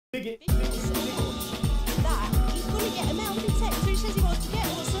That he's going to get a metal detector. He says he wants to get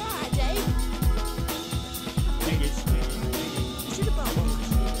one. It's all right, Dave. I should have bought one.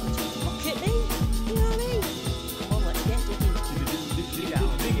 Look at me. You know what I mean? Come on, let's get digging.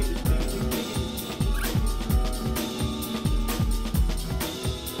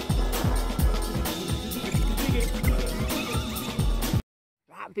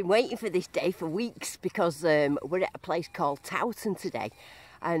 Right, I've been waiting for this day for weeks because we're at a place called Towton today.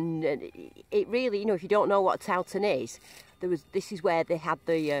 And it really, you know, if you don't know what Towton is, this is where they had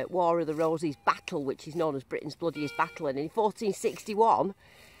the War of the Roses battle, which is known as Britain's bloodiest battle. And in 1461,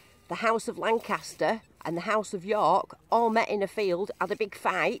 the House of Lancaster and the House of York all met in a field, had a big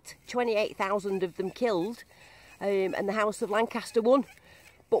fight, 28,000 of them killed, and the House of Lancaster won.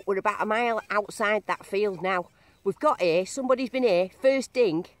 But we're about a mile outside that field now. We've got here, somebody's been here, first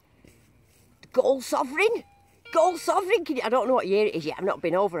ding, the Gold Sovereign. Gold Sovereign, I don't know what year it is yet, I've not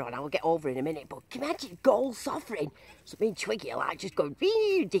been over on, I'll get over in a minute, but can you imagine Gold Sovereign? So me and Twiggy are like just going,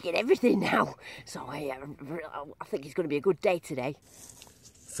 digging everything now. So I think it's going to be a good day today.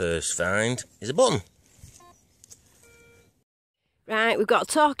 First find is a button. Right, we've got a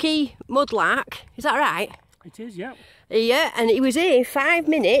Torquay mudlark, is that right? It is, yeah. Yeah, and he was here 5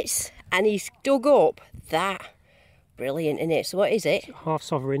 minutes and he's dug up that. Brilliant, isn't it? So what is it? Half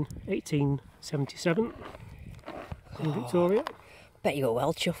sovereign, 1877. In Victoria. Bet you were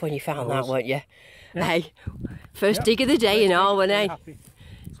well chuffed when you found that, weren't you? Yeah. Hey, first dig of the day and all, weren't Happy.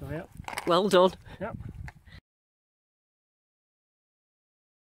 So, yeah. Well done. Yep.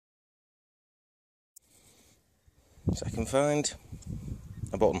 Second find,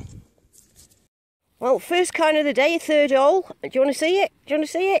 a button. Well, first coin of the day, a third hole. Do you want to see it? Do you want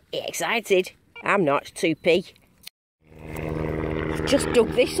to see it? Are you excited? I'm not, it's 2p. I've just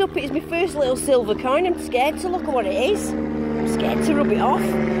dug this up. It's my first little silver coin. I'm scared to look at what it is. I'm scared to rub it off. Oh,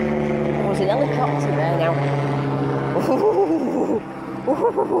 there's an helicopter there now.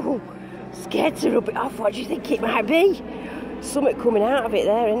 Ooh. Scared to rub it off. What do you think it might be? Something coming out of it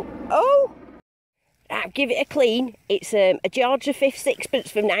there. And oh! Right, give it a clean. It's a George V sixpence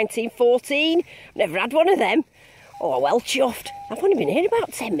from 1914. Never had one of them. Oh, well chuffed. I've only been here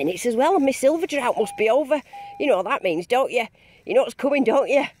about 10 minutes as well, and my silver drought must be over. You know what that means, don't you? You know what's coming, don't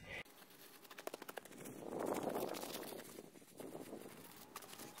you?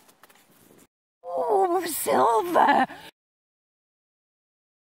 Oh, silver! I'm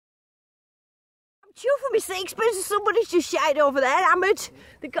chuffed with my sixpence, and somebody's just shied over there, hammered.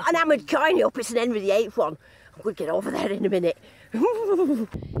 They've got an hammered coin up, it's an Henry VIII one. I'm going to get over there in a minute.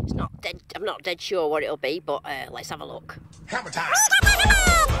 It's not dead, I'm not dead sure what it'll be, but let's have a look. Hammer time!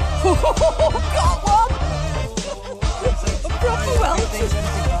 Got one! A proper welter.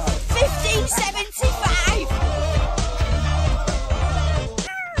 1575!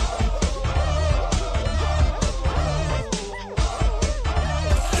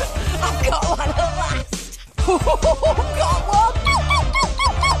 I've got one at last! Got one!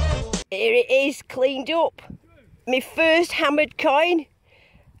 Here it is, cleaned up. My first hammered coin.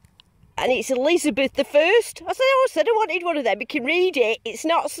 And it's Elizabeth I. I said I wanted one of them. You can read it. It's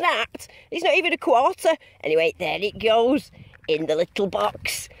not snapped. It's not even a quarter. Anyway, there it goes in the little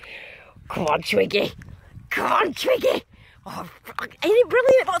box. Come on, Twiggy. Come on, Twiggy. Oh, isn't it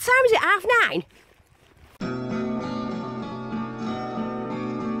brilliant? What time is it? 9:30?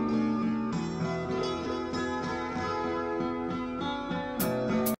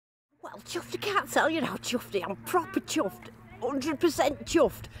 Well, chuffed, I can't tell you how chuffed I am. Proper chuffed. 100%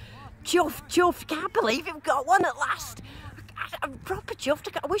 chuffed. Chuffed. Can't believe you've got one at last. I'm proper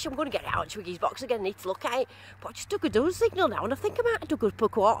chuffed. I wish I'm going to get it out of Twiggy's box again. I need to look at it. But I just dug a dozen signal now, and I think I might have dug up a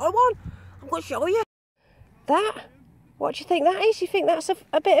quarter one. I'm going to show you. That? What do you think that is? You think that's a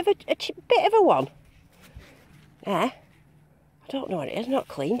bit of a bit of a one? Yeah. I don't know what it is. I've not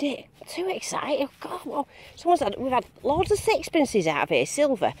cleaned it. I'm too excited. God, well, we've had loads of sixpences out of here,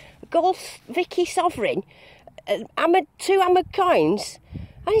 silver, a gold Vicky sovereign, two hammered coins.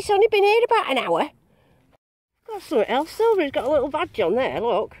 And it's only been here about an hour. Got something else silver. It's got a little badge on there,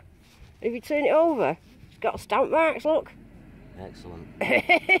 look. If you turn it over, it's got stamp marks, look. Excellent.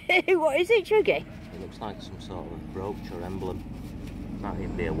 What is it, Twiggy? It looks like some sort of brooch or emblem. Might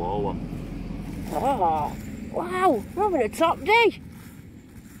even be a war one. Oh, wow. We're having a top day.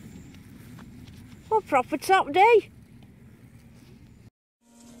 What a proper top day.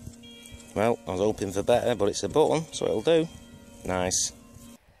 Well, I was hoping for better, but it's a button, so it'll do. Nice.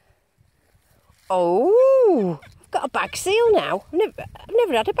 Oh, I've got a bag seal now. I've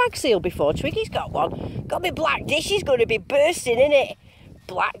never had a bag seal before. Twiggy's got one. Got my black dish is going to be bursting, isn't it?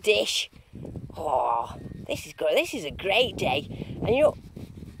 Black dish. Oh, this is good. This is a great day. And you know,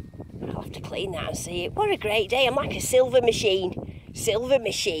 I'll have to clean that and see it. What a great day. I'm like a silver machine. Silver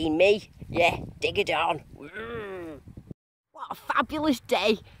machine, me. Yeah, dig it on. What a fabulous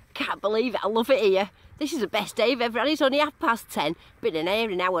day. Can't believe it. I love it here. This is the best day I've ever had. It's only 10:30. Been in here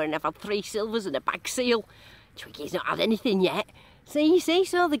an hour and I've had 3 silvers and a bag seal. Twiggy's not had anything yet. See,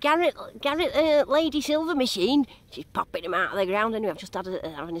 so the Garrett lady silver machine, she's popping them out of the ground. Anyway, I've just had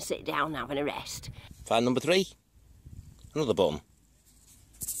having a sit down now, having a rest. Find number 3. Another button.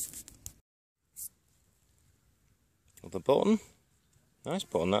 Another button. Nice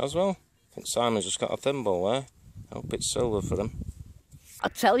button that as well. I think Simon's just got a thimble there. I hope it's silver for him. I'll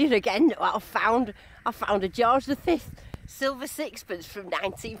tell you again what I found. I found a George V silver sixpence from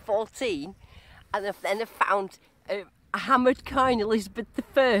 1914, and then I found a hammered coin, Elizabeth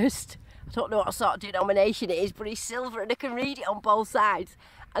I. I don't know what sort of denomination it is, but it's silver and I can read it on both sides.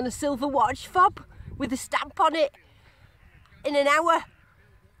 And a silver watch fob with a stamp on it in an hour.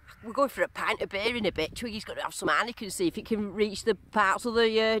 We're going for a pint of beer in a bit. Twiggy's got to have some Heineken, see if he can reach the parts of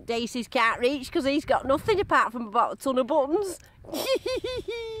the Daces can't reach, because he's got nothing apart from about a ton of buttons.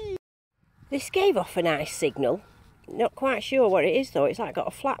 This gave off a nice signal. Not quite sure what it is though. It's like got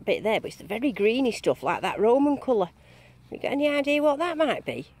a flat bit there, but it's the very greeny stuff, like that Roman colour. You got any idea what that might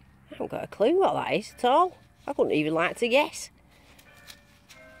be? I haven't got a clue what that is at all. I couldn't even like to guess.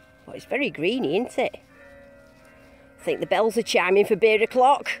 But it's very greeny, isn't it? I think the bells are chiming for beer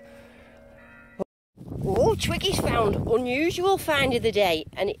o'clock. Oh, Twiggy's found unusual find of the day.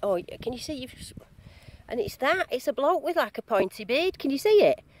 And oh, can you see? And it's that. It's a bloke with like a pointy beard. Can you see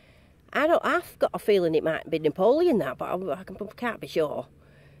it? I've got a feeling it might be Napoleon that, but I can't be sure.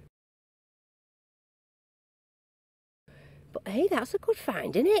 But hey, that's a good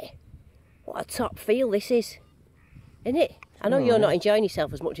find, isn't it? What a top feel this is, isn't it? I know you're not enjoying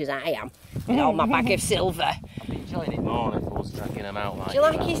yourself as much as I am. With all my bag of silver. I've been enjoying it more if I was dragging him out like that. Do you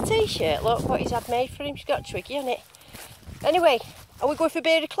like his t-shirt? Look what he's had made for him. He's got Twiggy on it. Anyway, are we going for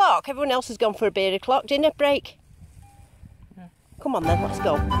beer o'clock? Everyone else has gone for a beer o'clock. Dinner break. Yeah. Come on then, let's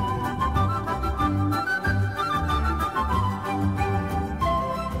go.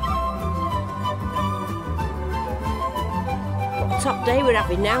 What a top day we're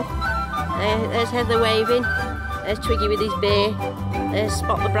having now. There's Heather waving. There's Twiggy with his beer. There's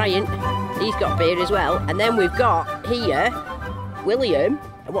Spot the Bryant. He's got beer as well. And then we've got here William.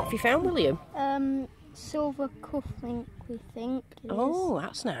 And what have you found, William? Silver cufflink, we think. Oh,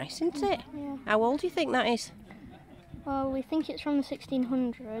 that's nice, isn't it? Yeah. How old do you think that is? Well, we think it's from the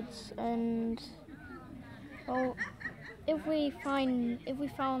 1600s, and well, if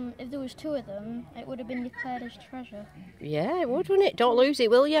there was 2 of them, it would have been declared as treasure. Yeah, it would, wouldn't it? Don't lose it,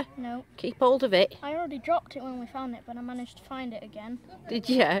 will you? No. Keep hold of it. I already dropped it when we found it, but I managed to find it again. Did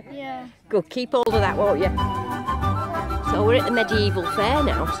you? Yeah. Good, keep hold of that, won't you? So we're at the medieval fair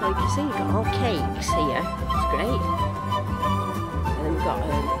now, so you can see we've got all cakes here. It's great. And then we've got a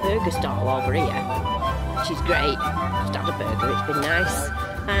burger stall over here, which is great. Just had a burger, it's been nice.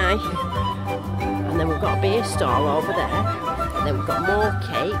 Hi. And then we've got a beer stall over there. And then we've got more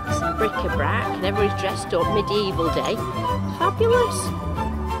cakes and bric-a-brac, and everybody's dressed up medieval day. Fabulous.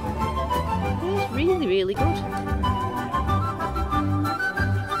 It's really, really good.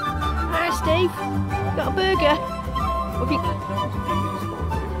 Hi, Steve. Got a burger.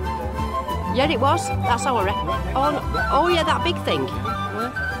 Yeah, it was. That's how I reckon. Oh, yeah, that big thing.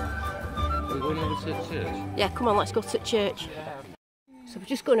 Are we going over to the church? Yeah, come on, let's go to church. So we're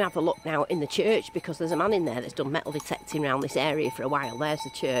just going to have a look now in the church, because there's a man in there that's done metal detecting around this area for a while. There's the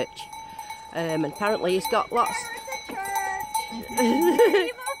church. And apparently he's got lots...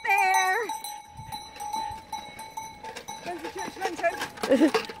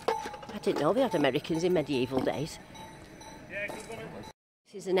 I didn't know they had Americans in medieval days.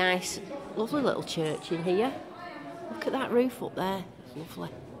 This is a nice, lovely little church in here. Look at that roof up there. It's lovely.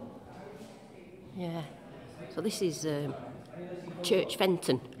 Yeah. So this is Church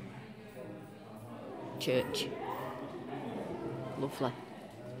Fenton. Church. Lovely.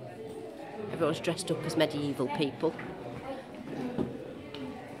 Everyone's dressed up as medieval people.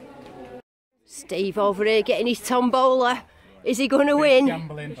 Steve over here getting his tombola. Is he going to win?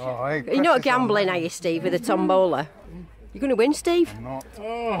 Gambling. Oh, You're not gambling, are you, Steve, with a tombola? You're going to win, Steve? I'm not.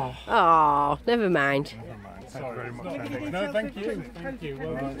 Oh, never mind. Never mind. Thank you very much, Andy. No, thank you. Thank you.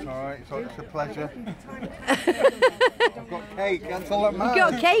 Well, It's all right. It's a pleasure. I've got cake. That's all that matters.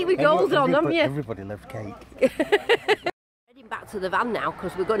 You've got cake with gold on, haven't you? Everybody loves cake. Heading back to the van now,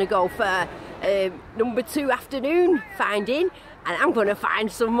 because we're going to go for number 2 afternoon finding, and I'm going to find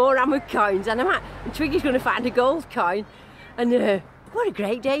some more hammered coins, and Twiggy's going to find a gold coin. And what a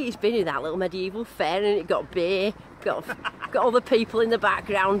great day it's been in that little medieval fair, and it got beer, got got other people in the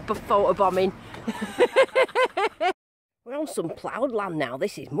background photobombing. We're on some ploughed land now.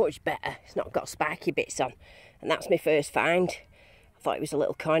 This is much better. It's not got spiky bits on. And that's my first find. I thought it was a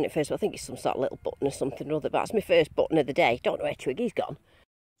little coin at first, but I think it's some sort of little button or something or other. But that's my first button of the day. Don't know where Twiggy's gone.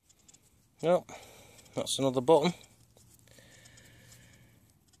 No, that's another button.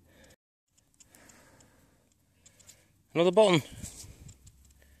 Another button.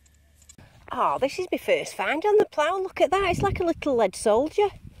 Oh, this is my first find on the plough. Look at that. It's like a little lead soldier.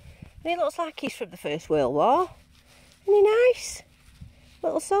 And he looks like he's from the First World War. Isn't he nice?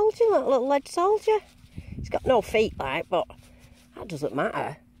 Little soldier, little lead soldier. He's got no feet like, but that doesn't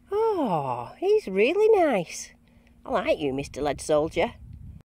matter. Oh, he's really nice. I like you, Mr. Lead Soldier.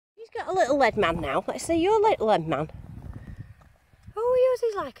 He's got a little lead man now. Let's see your little lead man. Oh,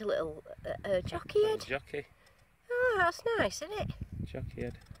 yours is like a little jockey head. Jockey. Oh, that's nice, isn't it? Jockey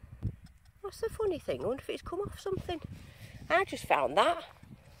head. What's the funny thing? I wonder if it's come off something. I just found that.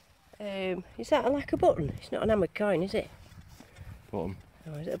 Is that like a button? It's not an hammered coin, is it? Button.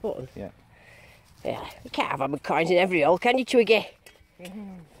 Oh, is it a button? Yeah. Yeah, you can't have hammered coins in every hole, can you, Twiggy?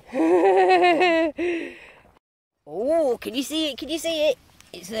 Oh, can you see it? Can you see it?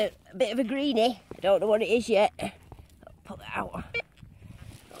 It's a bit of a greenie. I don't know what it is yet. I'll put that out.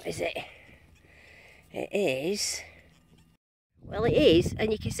 What is it? It is... Well, it is,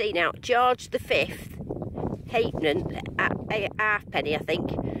 and you can see now, George V, Halfpenny, halfpenny, I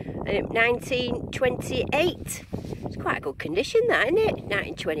think, 1928. It's quite a good condition, that, isn't it?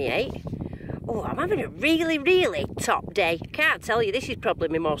 1928. Oh, I'm having a really, really top day. Can't tell you, this is probably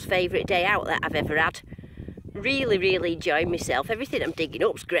my most favourite day out that I've ever had. Really, really enjoying myself. Everything I'm digging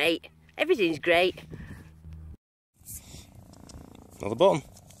up's great. Everything's great. Another button.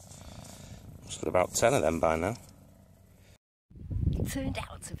 Must have got about 10 of them by now. It turned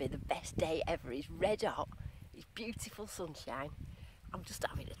out to be the best day ever. It's red hot. It's beautiful sunshine. I'm just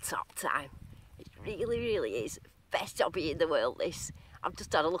having a top time. It really, really is. Best hobby in the world, this. I've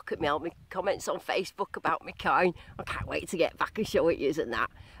just had a look at all my comments on Facebook about my coin. I can't wait to get back and show it you and that.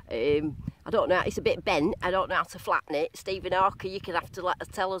 I don't know, it's a bit bent. I don't know how to flatten it. Stephen Hawker, you can have to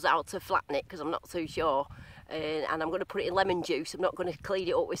tell us how to flatten it because I'm not too sure. And I'm going to put it in lemon juice. I'm not going to clean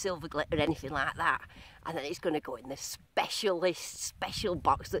it up with silver glitter or anything like that. And then it's going to go in the special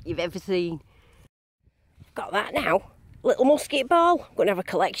box that you've ever seen. Got that now. Little musket ball. I'm going to have a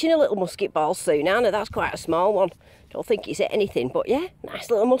collection of little musket balls soon, Anna. That's quite a small one. Don't think it's hit anything, but yeah, nice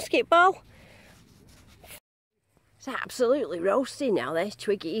little musket ball. It's absolutely roasting now. There's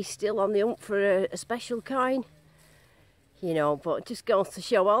Twiggy. He's still on the hunt for a special coin. You know, but it just goes to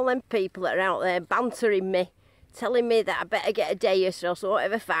show all them people that are out there bantering me, telling me that I better get a deus or else I won't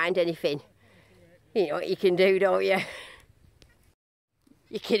ever find anything. You know what you can do, don't you?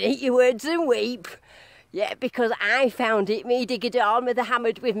 You can eat your words and weep. Yeah, because I found it, me Digger-Dawn with the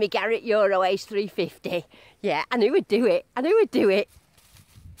hammered with me Garrett Euro Ace 350. Yeah, I knew I'd do it. I knew I'd do it.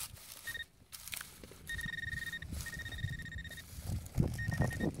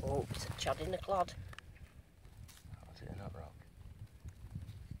 Oops, chod in the clod. Is it a knot rock?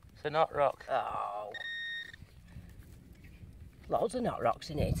 It's a knot rock. Oh. Loads of knot rocks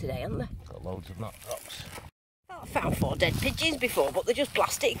in here today, aren't there? Got loads of knot rocks. Oh, I found 4 dead pigeons before, but they're just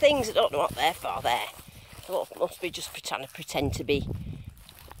plastic things. I don't know what they're for there. Oh, must be just trying to pretend to be.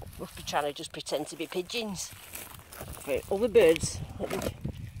 Must be trying to just pretend to be pigeons for other birds.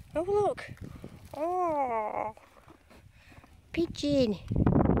 Oh look! Oh, pigeon!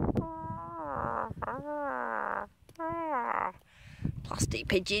 Plastic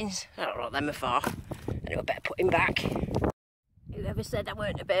pigeons. I don't know what them are for. Anyway, I better put him back. Whoever said I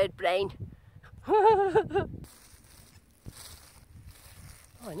weren't a bird brain?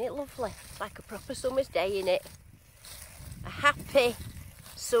 Oh, isn't it lovely? It's like a proper summer's day, innit? A happy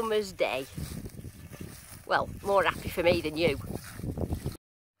summer's day. Well, more happy for me than you.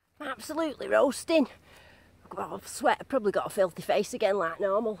 I'm absolutely roasting. I've sweat. I've probably got a filthy face again like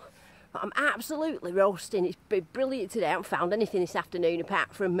normal. But I'm absolutely roasting. It's been brilliant today. I haven't found anything this afternoon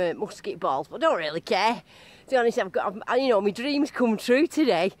apart from musket balls, but I don't really care. To be honest, you know, my dreams come true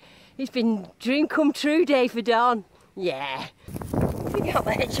today. It's been dream come true day for Dawn. Yeah. You got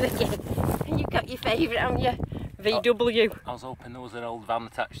that, Twiggy. You've got your favourite, haven't you? VW. I was hoping there was an old van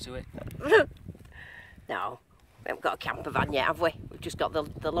attached to it. No, we haven't got a camper van yet, have we? We've just got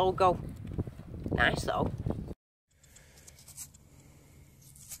the logo. Nice though.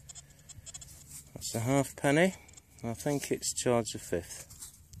 That's a halfpenny. I think it's George V. In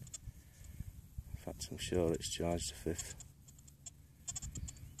fact, I'm sure it's George V.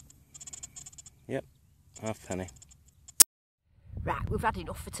 Yep, halfpenny. Right, we've had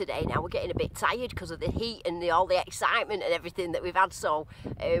enough for today now. We're getting a bit tired because of the heat and all the excitement and everything that we've had. So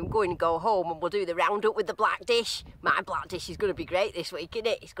going to go home and we'll do the roundup with the black dish. My black dish is going to be great this week, isn't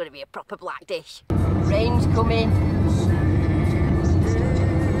it? It's going to be a proper black dish. Rain's coming.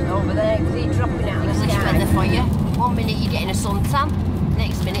 Over there, clear dropping out of the sky. Weather for you. 1 minute you're getting a suntan,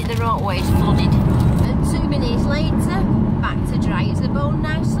 next minute the roadway's flooded. And 2 minutes later, back to dry as a bone,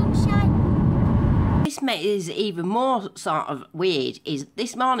 nice sunshine. This is even more sort of weird, is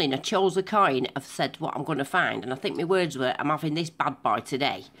this morning I chose a coin, I've said what I'm going to find, and I think my words were, I'm having this bad boy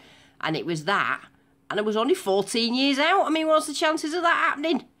today. And it was that, and I was only 14 years out. I mean, what's the chances of that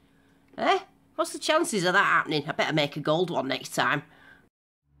happening? Eh? What's the chances of that happening? I better make a gold one next time.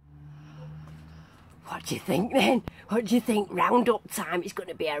 What do you think then? What do you think? Roundup time is going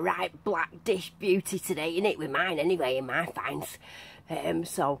to be a right black dish beauty today, innit? With mine anyway, in my finds.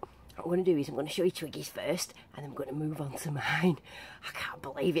 So what I'm going to do is I'm going to show you Twiggy's first, and then I'm going to move on to mine. I can't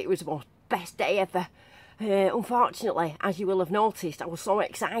believe it was the most best day ever. Unfortunately, as you will have noticed, I was so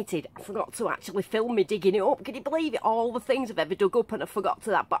excited I forgot to actually film me digging it up. Can you believe it? All the things I've ever dug up and I forgot to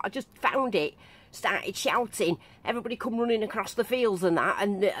that, but I just found it, started shouting, everybody come running across the fields and that,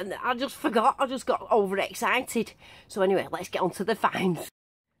 and I just forgot. I just got overexcited. So anyway, let's get on to the finds.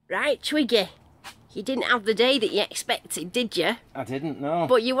 Right, Twiggy, you didn't have the day that you expected, did you? I didn't, know.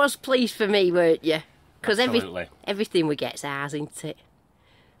 But you was pleased for me, weren't you? Because everything we get's ours, isn't it?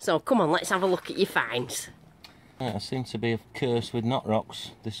 So come on, let's have a look at your finds. I seem to be cursed with knot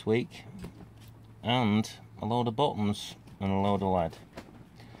rocks this week, and a load of buttons and a load of lead.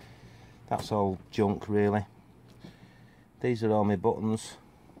 That's all junk really. These are all my buttons.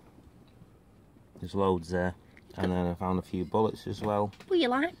 There's loads there, and then I found a few bullets as well. Well, you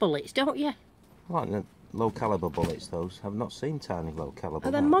like bullets, don't you? I like the low calibre bullets. Those I've not seen tiny low calibre.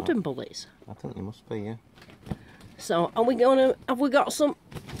 Are they modern bullets? I think they must be, yeah. So are we gonna? Have we got some?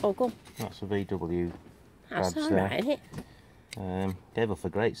 Oh, go on. That's a VW. That's all right, isn't it? Gave off a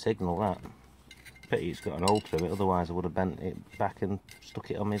great signal, that. Pity it's got an hole through it, otherwise I would have bent it back and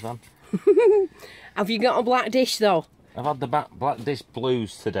stuck it on my van. Have you got a black dish though? I've had the black dish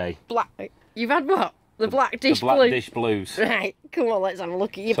blues today. You've had what? The black dish the black dish blues. Right, come on, let's have a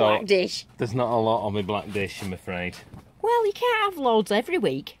look at your black dish. There's not a lot on my black dish, I'm afraid. Well, you can't have loads every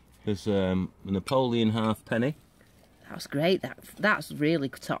week. There's a Napoleon halfpenny. That's great. That's really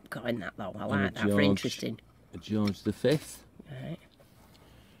top coin, that though. I like that. Very interesting. A George V. Right.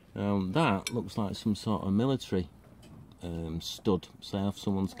 That looks like some sort of military stud, say off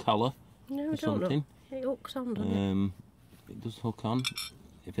someone's collar or something. Know. It hooks on, doesn't it? It does hook on.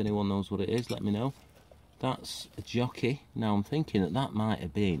 If anyone knows what it is, let me know. That's a jockey. Now I'm thinking that might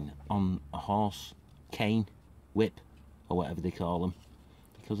have been on a horse cane, whip, or whatever they call them,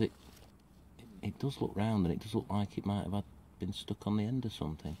 because it does look round and it does look like it might have been stuck on the end of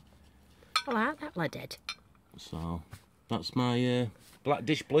something. I like that leadhead. So that's my black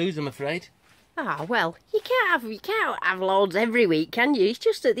dish blues, I'm afraid. Ah, well, you can't have loads every week, can you? It's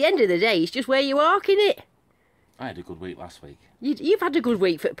just at the end of the day, it's just where you walk, innit? I had a good week last week. You've had a good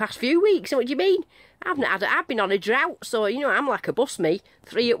week for the past few weeks. What do you mean? I've been on a drought, so you know I'm like a bus, me,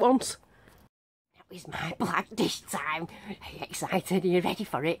 3 at once. Now is my black dish time. Are you excited? Are you ready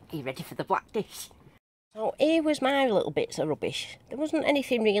for it? Are you ready for the black dish? So here was my little bits of rubbish. There wasn't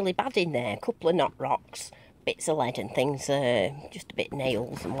anything really bad in there. A couple of knot rocks, bits of lead and things, just a bit of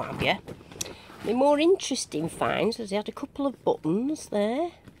nails and what have you. The more interesting finds was I had a couple of buttons there.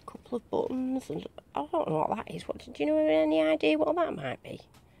 A couple of buttons, and I don't know what that is. Do you know any idea what that might be?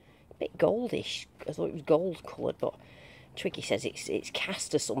 A bit goldish. I thought it was gold coloured, but Twiggy says it's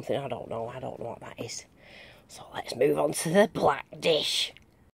cast or something. I don't know what that is. So let's move on to the black dish.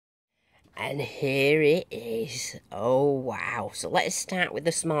 And here it is. Oh wow. So let's start with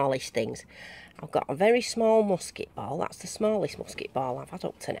the smallest things. I've got a very small musket ball. That's the smallest musket ball I've had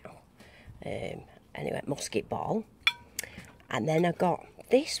up to now. Anyway, musket ball. And then I got,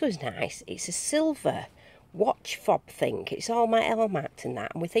 this was nice. It's a silver watch fob thing. It's all my L marked and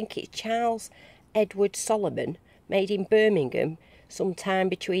that. And we think it's Charles Edward Solomon, made in Birmingham sometime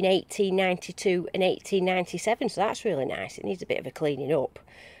between 1892 and 1897. So that's really nice. It needs a bit of a cleaning up.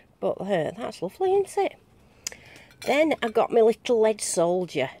 But that's lovely, isn't it? Then I got my little lead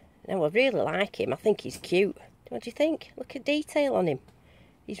soldier. Now I really like him. I think he's cute. What do you think? Look at detail on him.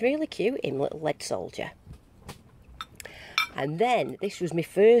 He's really cute, him, little lead soldier. And then this was my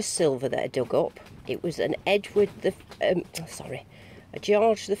first silver that I dug up. It was an a George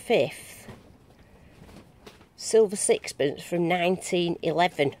V silver sixpence from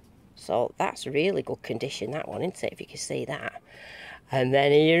 1911. So that's really good condition, that one, isn't it? If you can see that. And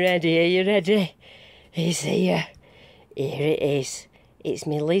then, are you ready? He's here. Here it is. It's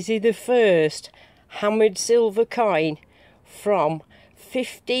my Lizzy the First hammered silver coin from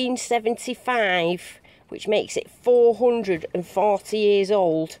 1575, which makes it 440 years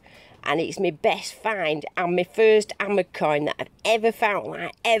old, and it's my best find and my first hammered coin that I've ever found,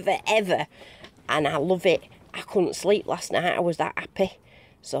 like ever, and I love it. I couldn't sleep last night, I was that happy.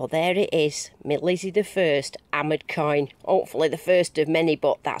 So there it is, my Lizzy the First hammered coin. Hopefully the first of many,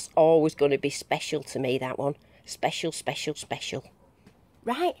 but that's always going to be special to me, that one. Special.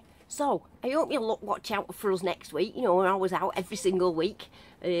 Right, so I hope you'll watch out for us next week. You know, we're always out every single week.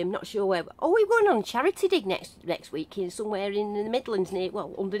 Not sure where. Oh, we're going on a charity dig next week in somewhere in the Midlands, near,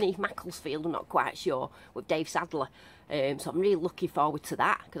 well, underneath Macclesfield. I'm not quite sure, with Dave Sadler. So I'm really looking forward to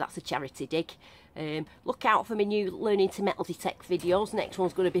that, because that's a charity dig. Look out for my new learning to metal detect videos. Next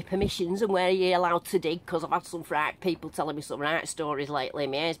one's going to be permissions and where you're allowed to dig, because I've had some fright people telling me some right stories lately.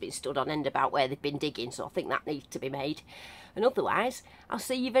 My hair's been stood on end about where they've been digging, so I think that needs to be made. And otherwise, I'll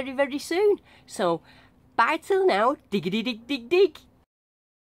see you very, very soon. So, bye till now. Diggity dig dig dig.